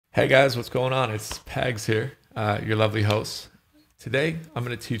Hey guys, what's going on? It's Pags here, your lovely host. Today, I'm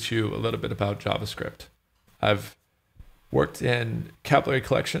going to teach you a little bit about JavaScript. I've worked in capillary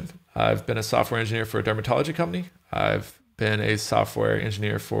collection. I've been a software engineer for a dermatology company. I've been a software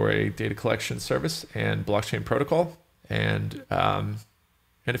engineer for a data collection service and blockchain protocol, and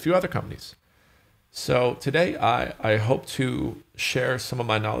a few other companies. So today, I hope to share some of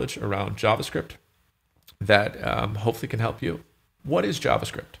my knowledge around JavaScript that hopefully can help you. What is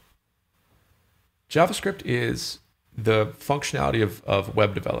JavaScript? JavaScript is the functionality of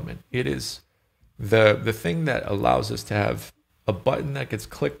web development. It is the thing that allows us to have a button that gets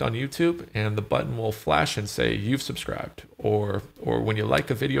clicked on YouTube and the button will flash and say you've subscribed, or when you like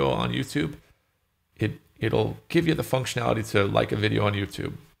a video on YouTube, it'll give you the functionality to like a video on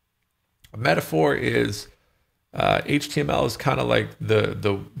YouTube. A metaphor is HTML is kind of like the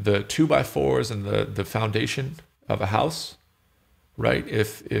 2x4s and the foundation of a house. Right?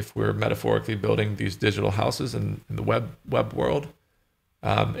 If we're metaphorically building these digital houses in the web world,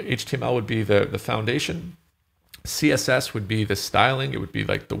 HTML would be the foundation. CSS would be the styling. It would be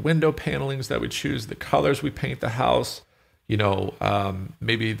like the window panelings that we choose, the colors we paint the house,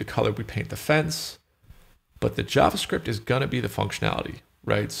 maybe the color we paint the fence. But the JavaScript is going to be the functionality,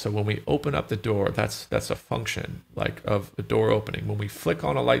 right? So when we open up the door, that's a function like of the door opening. When we flick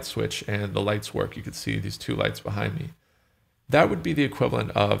on a light switch and the lights work, you can see these two lights behind me. That would be the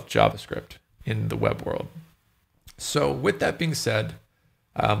equivalent of JavaScript in the web world. So with that being said,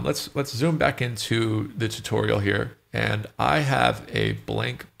 let's zoom back into the tutorial here. And I have a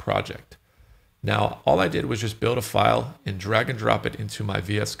blank project. Now, all I did was just build a file and drag and drop it into my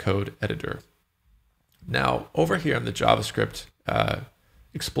VS Code editor. Now, over here in the JavaScript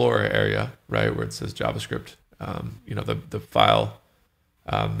Explorer area, right, where it says JavaScript, the file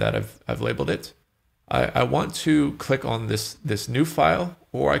that I've labeled it, I want to click on this new file,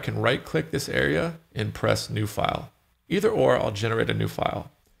 or I can right click this area and press new file. Either or, I'll generate a new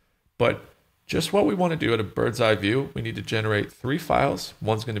file. But just what we want to do at a bird's eye view, we need to generate 3 files.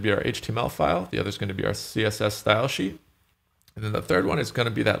 One's going to be our HTML file. The other's going to be our CSS style sheet. And then the third one is going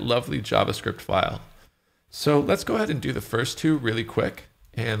to be that lovely JavaScript file. So let's go ahead and do the first 2 really quick,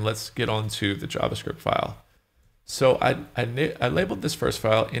 and let's get on to the JavaScript file. So I labeled this first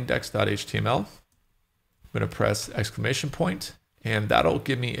file index.html. I'm going to press exclamation point, and that'll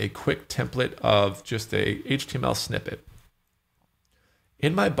give me a quick template of just a HTML snippet.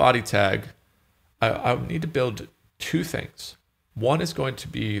 In my body tag, I need to build 2 things. One is going to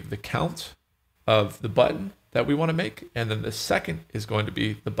be the count of the button that we want to make, and then the second is going to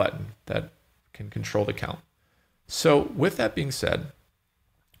be the button that can control the count. So with that being said,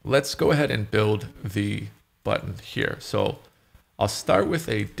 let's go ahead and build the button here. So I'll start with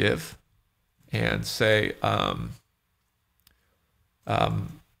a div and say, let's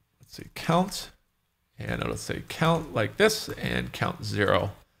see, count, and it'll say count like this and count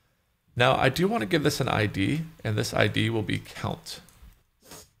 0. Now I do want to give this an ID, and this ID will be count.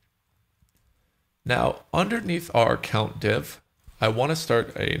 Now underneath our count div, I want to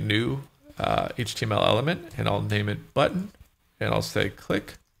start a new HTML element, and I'll name it button, and I'll say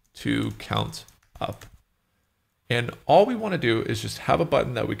click to count up. And all we want to do is just have a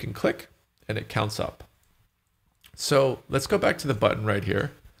button that we can click and it counts up. So let's go back to the button right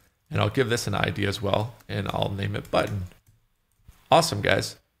here, and I'll give this an ID as well, and I'll name it button. Awesome,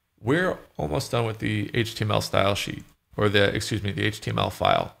 guys. We're almost done with the HTML style sheet, or the HTML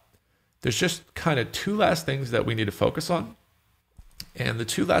file. There's just kind of 2 last things that we need to focus on. And the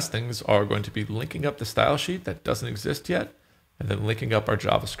 2 last things are going to be linking up the style sheet that doesn't exist yet, and then linking up our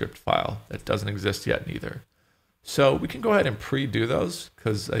JavaScript file that doesn't exist yet neither. So we can go ahead and pre-do those,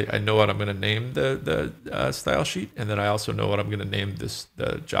 because I know what I'm going to name the style sheet, and then I also know what I'm going to name the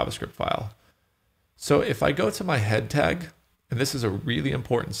JavaScript file. So if I go to my head tag, and this is a really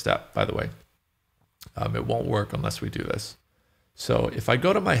important step, by the way, it won't work unless we do this. So if I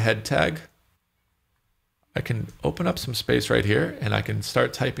go to my head tag, I can open up some space right here, and I can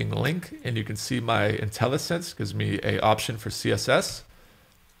start typing link, and you can see my IntelliSense gives me an option for CSS.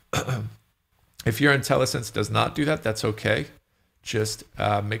 If your IntelliSense does not do that, that's okay. Just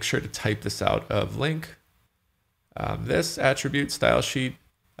make sure to type this out of link, this attribute style sheet,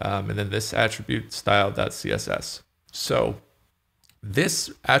 and then this attribute style.css. So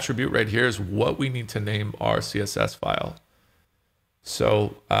this attribute right here is what we need to name our CSS file.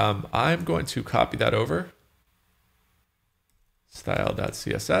 So I'm going to copy that over,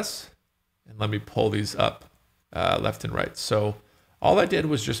 style.css, and let me pull these up left and right. So all I did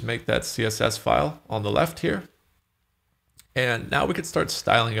was just make that CSS file on the left here. And now we can start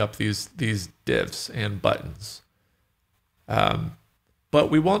styling up these divs and buttons. But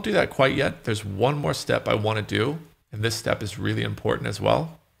we won't do that quite yet. There's one more step I want to do, and this step is really important as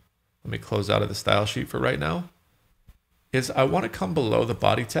well. Let me close out of the style sheet for right now. Is I want to come below the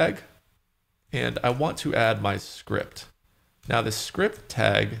body tag, and I want to add my script. Now the script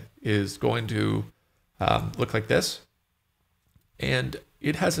tag is going to look like this, and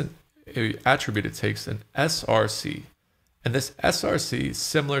it has an attribute. It takes an src, and this src,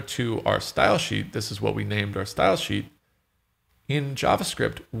 similar to our style sheet, this is what we named our style sheet. In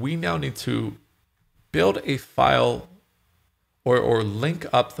JavaScript, we now need to build a file or link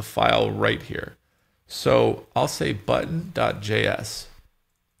up the file right here. So I'll say button.js,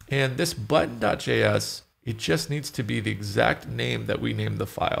 and this button.js, it just needs to be the exact name that we named the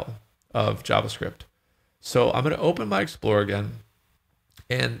file of JavaScript. So I'm going to open my Explorer again,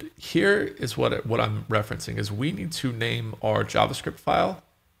 and here is what I'm referencing is we need to name our JavaScript file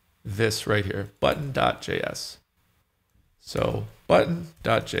this right here, button.js. So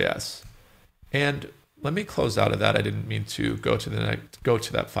button.js, and let me close out of that. I didn't mean to go to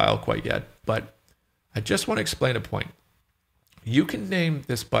that file quite yet, but I just want to explain a point. You can name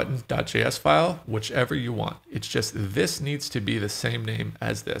this button.js file whichever you want. It's just this needs to be the same name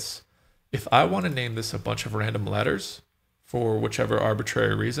as this. If I want to name this a bunch of random letters for whichever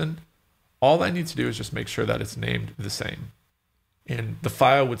arbitrary reason, all I need to do is just make sure that it's named the same, and the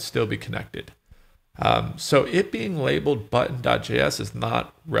file would still be connected. So it being labeled button.js is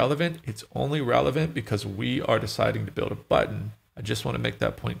not relevant. It's only relevant because we are deciding to build a button. I just want to make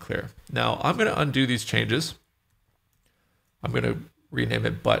that point clear. Now I'm going to undo these changes. I'm going to rename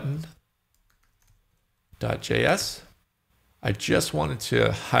it button.js. I just wanted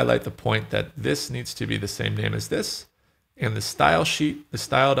to highlight the point that this needs to be the same name as this, and the style sheet, the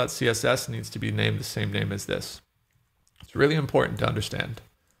style.css, needs to be named the same name as this. It's really important to understand.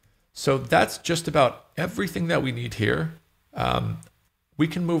 So that's just about everything that we need here. We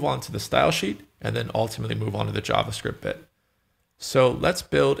can move on to the style sheet and then ultimately move on to the JavaScript bit. So let's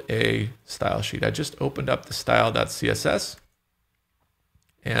build a style sheet. I just opened up the style.css,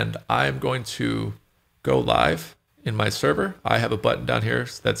 and I'm going to go live in my server. I have a button down here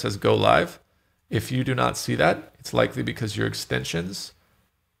that says go live. If you do not see that, it's likely because your extensions,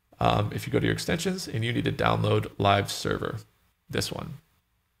 if you go to your extensions and you need to download live server, this one.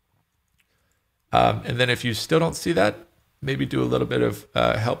 And then if you still don't see that, maybe do a little bit of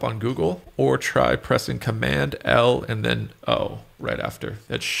help on Google, or try pressing Command L and then O right after.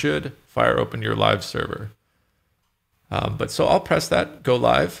 That should fire open your live server. But so I'll press that, go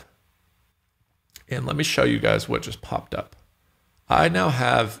live, and let me show you guys what just popped up. I now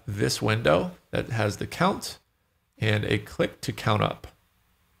have this window that has the count and a click to count up.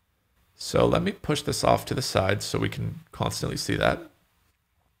 So let me push this off to the side so we can constantly see that.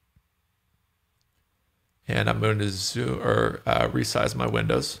 And I'm going to zoom or resize my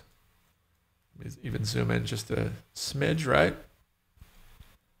windows. Let me even zoom in just a smidge, right?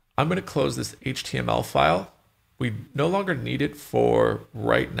 I'm going to close this HTML file. We no longer need it for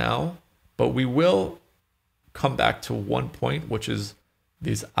right now, but we will come back to one point, which is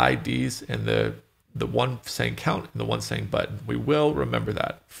these IDs and the one saying count and the one saying button. We will remember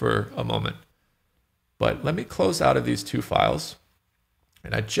that for a moment. But let me close out of these two files.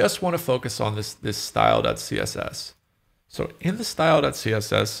 And I just want to focus on this style.css. So in the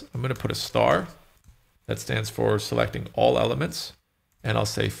style.css, I'm going to put a star that stands for selecting all elements. And I'll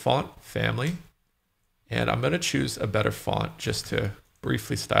say font family. And I'm going to choose a better font just to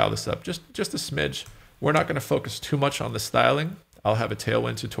briefly style this up, just a smidge. We're not going to focus too much on the styling. I'll have a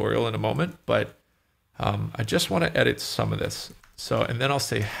Tailwind tutorial in a moment, but I just want to edit some of this. So, and then I'll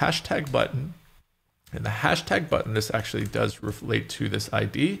say hashtag button. And the hashtag button, this actually does relate to this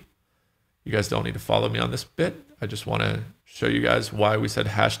ID. You guys don't need to follow me on this bit. I just want to show you guys why we said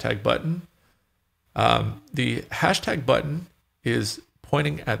hashtag button. The hashtag button is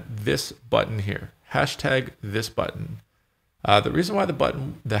pointing at this button here. Hashtag this button. The reason why the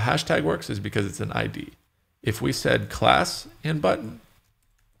hashtag works is because it's an ID. If we said class and button,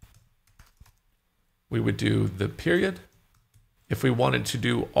 we would do the period. If we wanted to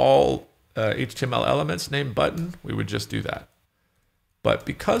do all HTML elements named button, we would just do that. But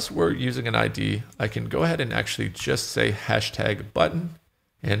because we're using an ID, I can go ahead and actually just say hashtag button,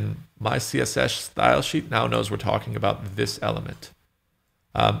 and my CSS style sheet now knows we're talking about this element.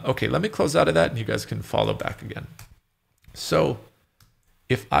 Okay, let me close out of that and you guys can follow back again. So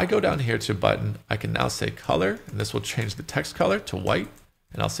if I go down here to button, I can now say color, and this will change the text color to white,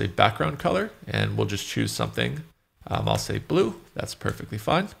 and I'll say background color, and we'll just choose something. I'll say blue, that's perfectly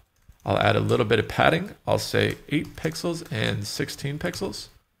fine. I'll add a little bit of padding. I'll say 8 pixels and 16 pixels,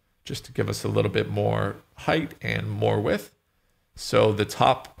 just to give us a little bit more height and more width. So the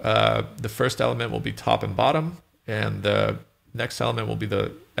top, the first element will be top and bottom, and the next element will be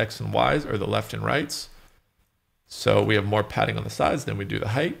the X and Y's, or the left and rights. So we have more padding on the sides than we do the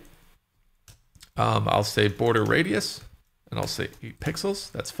height. I'll say border radius, and I'll say 8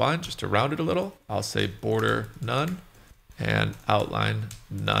 pixels. That's fine, just to round it a little. I'll say border none, and outline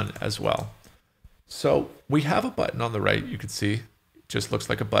none as well. So we have a button on the right, you can see. It just looks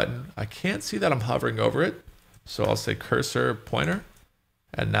like a button. I can't see that I'm hovering over it. So I'll say cursor pointer,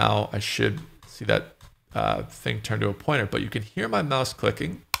 and now I should see that thing turn to a pointer, but you can hear my mouse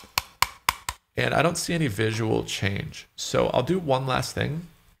clicking, and I don't see any visual change. So I'll do one last thing,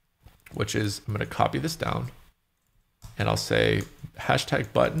 which is I'm going to copy this down, and I'll say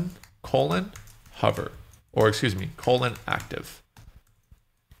hashtag button colon hover, or excuse me, colon active.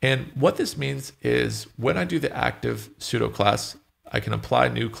 And what this means is when I do the active pseudo class, I can apply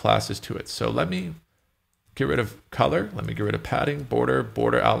new classes to it. So let me get rid of color. Let me get rid of padding, border,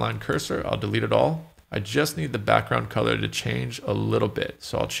 outline, cursor. I'll delete it all. I just need the background color to change a little bit.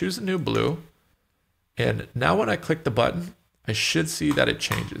 So I'll choose a new blue. And now when I click the button, I should see that it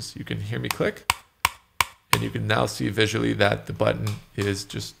changes. You can hear me click, and you can now see visually that the button is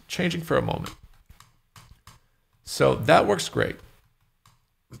just changing for a moment. So that works great.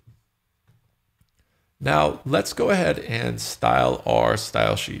 Now let's go ahead and style our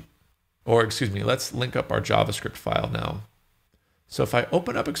style sheet. Or excuse me, let's link up our JavaScript file now. So if I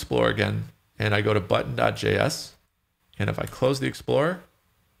open up Explorer again, and I go to button.js, and if I close the Explorer,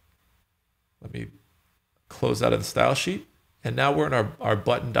 let me close out of the style sheet, and now we're in our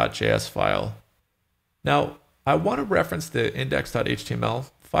button.js file. Now, I want to reference the index.html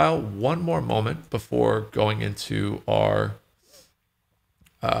file one more moment before going into our,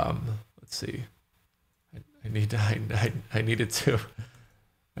 let's see, I needed to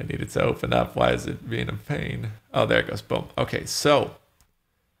open up. Why is it being a pain? Oh, there it goes. Boom. Okay, so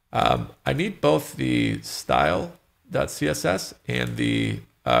I need both the style.css and the,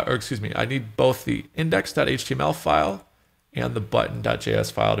 I need both the index.html file and the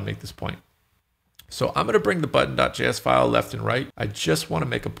button.js file to make this point. So I'm going to bring the button.js file left and right. I just want to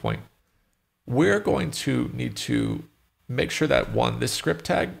make a point. We're going to need to make sure that one, this script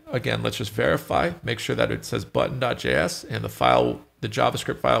tag, again, let's just verify, make sure that it says button.js and the file, the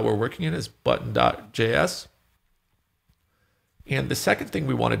JavaScript file we're working in is button.js. And the second thing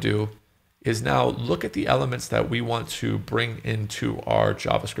we want to do is now look at the elements that we want to bring into our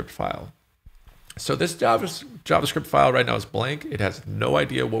JavaScript file. So this JavaScript file right now is blank. It has no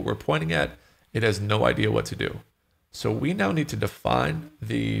idea what we're pointing at. It has no idea what to do. So we now need to define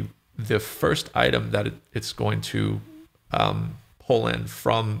the first item that it's going to pull in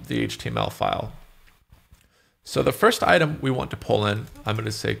from the HTML file. So the first item we want to pull in, I'm going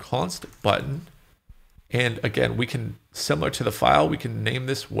to say const button. And again, we can, similar to the file, we can name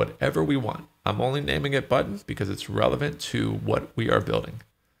this whatever we want. I'm only naming it button because it's relevant to what we are building.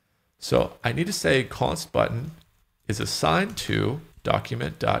 So I need to say const button is assigned to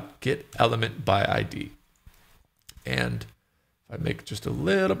document.getElementById. And if I make just a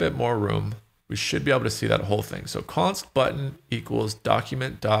little bit more room, we should be able to see that whole thing. So const button equals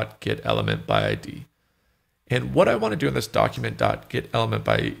document.getElementById. And what I want to do in this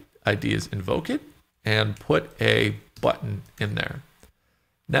document.getElementById is invoke it and put a button in there.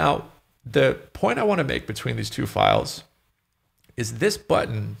 Now, the point I want to make between these two files is this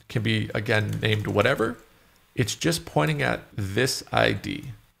button can be, again, named whatever. It's just pointing at this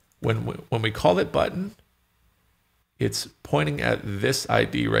ID. When we call it button, it's pointing at this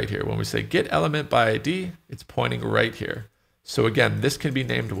ID right here. When we say get element by ID, it's pointing right here. So again, this can be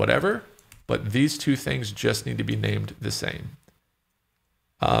named whatever, but these two things just need to be named the same.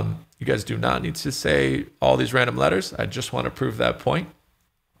 You guys do not need to say all these random letters. I just want to prove that point,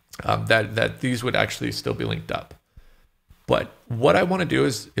 that these would actually still be linked up. But what I want to do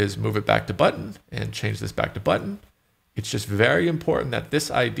is move it back to button and change this back to button. It's just very important that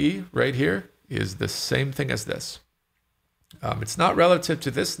this ID right here is the same thing as this. It's not relative to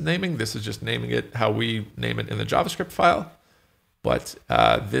this naming. This is just naming it how we name it in the JavaScript file. But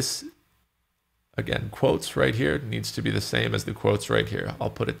this, again, quotes right here needs to be the same as the quotes right here. I'll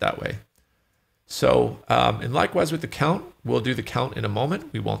put it that way. So, and likewise with the count, we'll do the count in a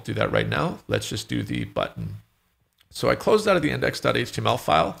moment. We won't do that right now. Let's just do the button. So I closed out of the index.html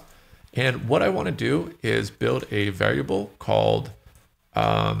file. And what I want to do is build a variable called,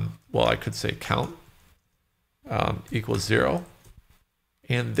 well, I could say count equals 0.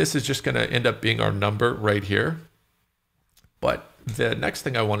 And this is just going to end up being our number right here. But the next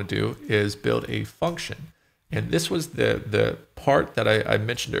thing I want to do is build a function. And this was the part that I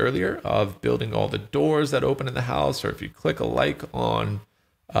mentioned earlier of building all the doors that open in the house, or if you click a like on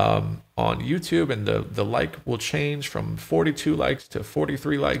YouTube and the like will change from 42 likes to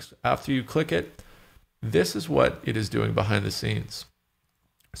 43 likes after you click it, this is what it is doing behind the scenes.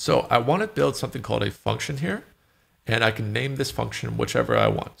 So I want to build something called a function here, and I can name this function whichever I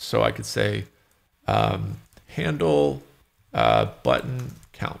want. So I could say handle button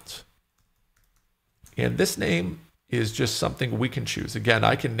count. And this name is just something we can choose. Again,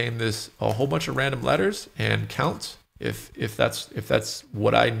 I can name this a whole bunch of random letters and count if that's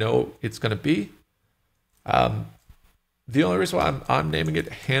what I know it's going to be. The only reason why I'm naming it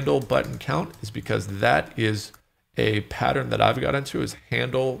handle button count is because that is a pattern that I've got into, is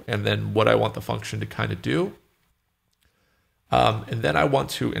handle and then what I want the function to kind of do. And then I want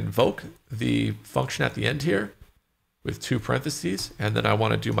to invoke the function at the end here with 2 parentheses, and then I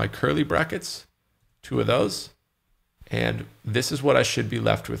want to do my curly brackets, 2 of those. And this is what I should be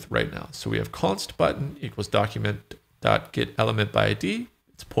left with right now. So we have const button equals document.getElement by ID.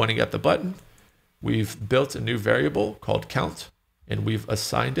 It's pointing at the button. We've built a new variable called count, and we've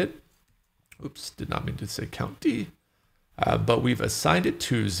assigned it. Oops, did not mean to say count D. But we've assigned it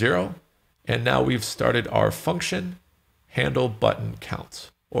to 0. And now we've started our function handle button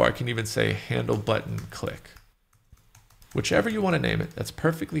count. Or I can even say handle button click. Whichever you want to name it, that's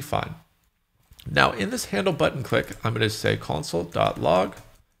perfectly fine. Now in this handle button click, I'm going to say console.log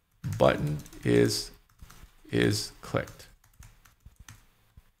button is clicked.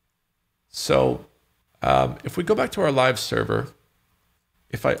 So if we go back to our live server,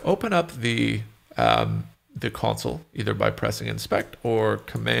 if I open up the console, either by pressing inspect or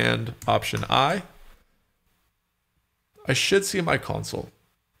command option I should see my console.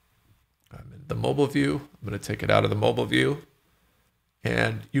 I'm in the mobile view. I'm going to take it out of the mobile view.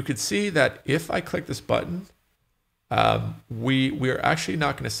 And you could see that if I click this button, we're actually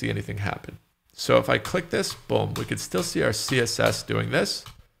not going to see anything happen. So if I click this, boom, we could still see our CSS doing this,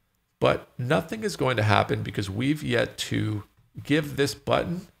 but nothing is going to happen because we've yet to give this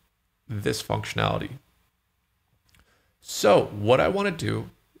button this functionality. So what I want to do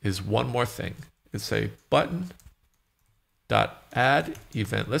is one more thing. Is say button.add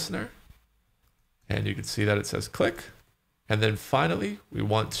event listener. And you can see that it says click. And then finally, we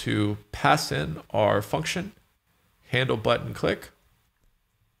want to pass in our function, handle button click,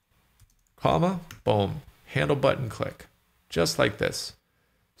 comma, boom, handle button click, just like this.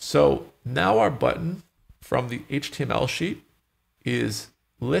 So now our button from the HTML sheet is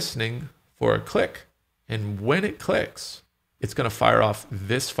listening for a click. And when it clicks, it's going to fire off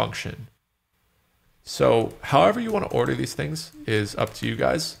this function. So however you want to order these things is up to you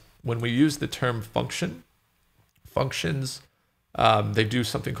guys. When we use the term function, functions, they do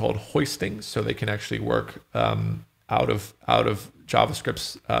something called hoisting, so they can actually work out of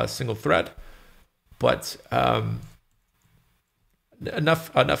JavaScript's single thread. But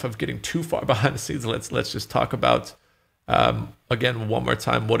enough of getting too far behind the scenes. Let's just talk about again one more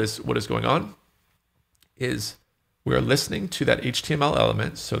time what is going on. Is we're listening to that HTML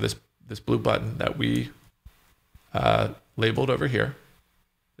element, so this blue button that we labeled over here,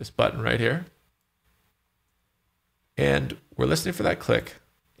 this button right here. And we're listening for that click.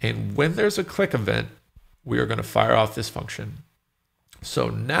 And when there's a click event, we are going to fire off this function. So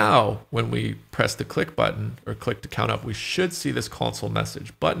now when we press the click button or click to count up, we should see this console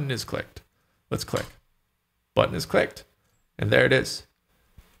message. Button is clicked. Let's click. Button is clicked. And there it is.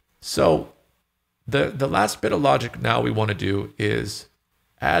 So the last bit of logic now we want to do is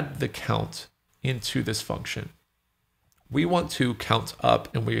add the count into this function. We want to count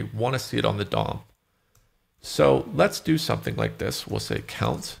up and we want to see it on the DOM. So let's do something like this. We'll say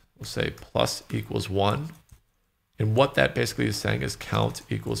count, we'll say plus equals 1. And what that basically is saying is count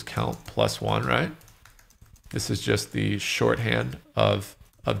equals count plus 1, right? This is just the shorthand of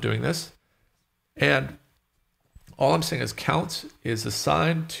doing this. And all I'm saying is count is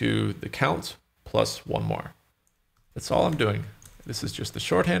assigned to the count plus 1 more. That's all I'm doing. This is just the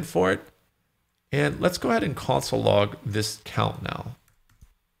shorthand for it. And let's go ahead and console log this count now.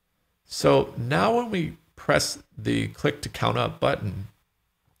 So now when we press the click to count up button,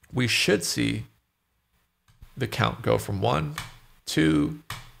 we should see the count go from 1, 2,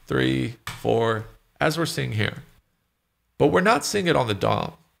 3, 4, as we're seeing here. But we're not seeing it on the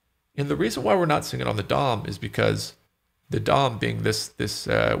DOM. And the reason why we're not seeing it on the DOM is because the DOM being this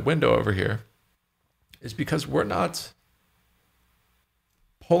window over here is because we're not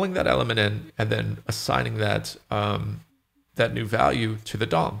pulling that element in and then assigning that that new value to the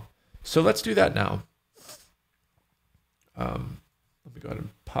DOM. So let's do that now. Let me go ahead and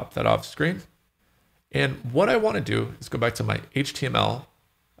pop that off screen. And what I want to do is go back to my HTML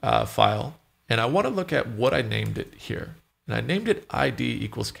file, and I want to look at what I named it here. And I named it ID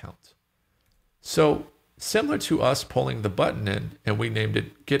equals count. So similar to us pulling the button in, and we named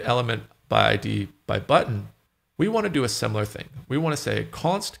it get element by ID by button, we want to do a similar thing. We want to say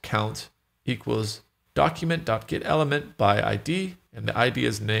const count equals document.getElement by ID, and the ID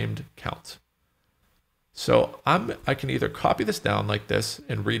is named count. So I can either copy this down like this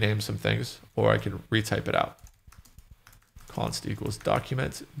and rename some things, or I can retype it out. Const equals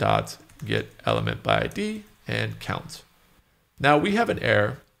document.getElement by ID and count. Now we have an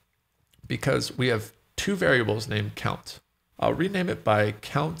error because we have two variables named count. I'll rename it by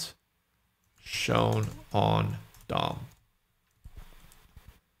count shown on DOM.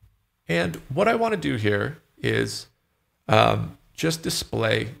 And what I want to do here is just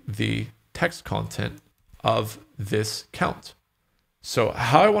display the text content of this count. So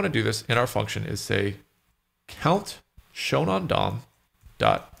how I want to do this in our function is say count shown on DOM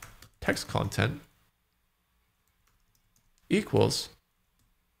dot text content equals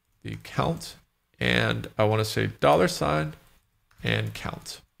the count, and I want to say $ and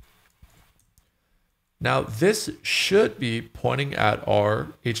count. Now this should be pointing at our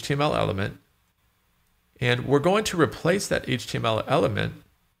HTML element, and we're going to replace that HTML element.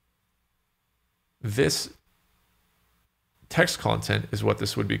 This text content is what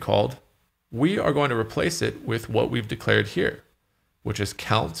this would be called. We are going to replace it with what we've declared here, which is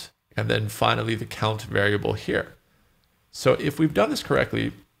count, and then finally the count variable here. So if we've done this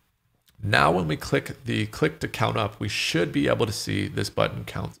correctly, now when we click the click to count up, we should be able to see this button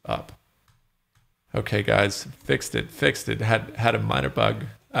count up. Okay, guys, fixed it, had a minor bug.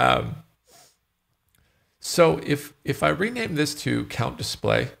 So if I rename this to count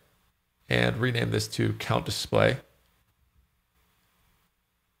display and rename this to count display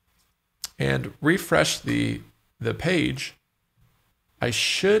and refresh the page, I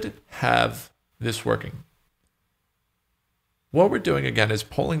should have this working. What we're doing again is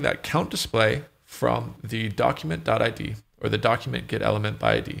pulling that count display from the document.id or the document get element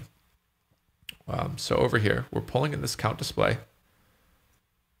by ID. So over here, we're pulling in this count display.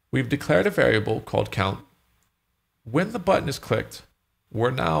 We've declared a variable called count. When the button is clicked,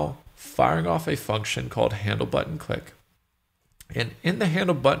 we're now firing off a function called handle button click. And in the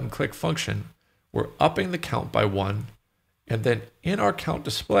handle button click function, we're upping the count by 1. And then in our count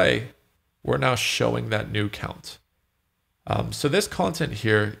display, we're now showing that new count. So this content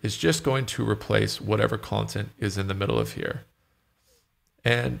here is just going to replace whatever content is in the middle of here.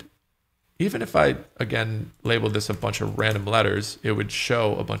 And even if I, again, labeled this a bunch of random letters, it would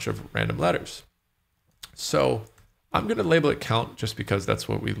show a bunch of random letters. So I'm going to label it count just because that's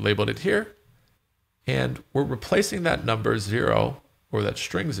what we labeled it here. And we're replacing that number 0, or that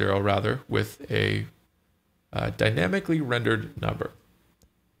string 0 rather, with a dynamically rendered number.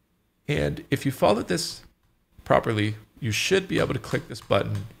 And if you followed this properly, you should be able to click this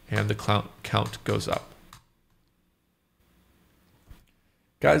button and the count goes up.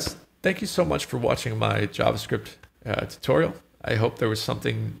 Guys, thank you so much for watching my JavaScript tutorial. I hope there was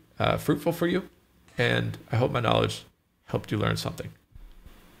something fruitful for you, and I hope my knowledge helped you learn something.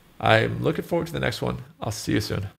 I'm looking forward to the next one. I'll see you soon.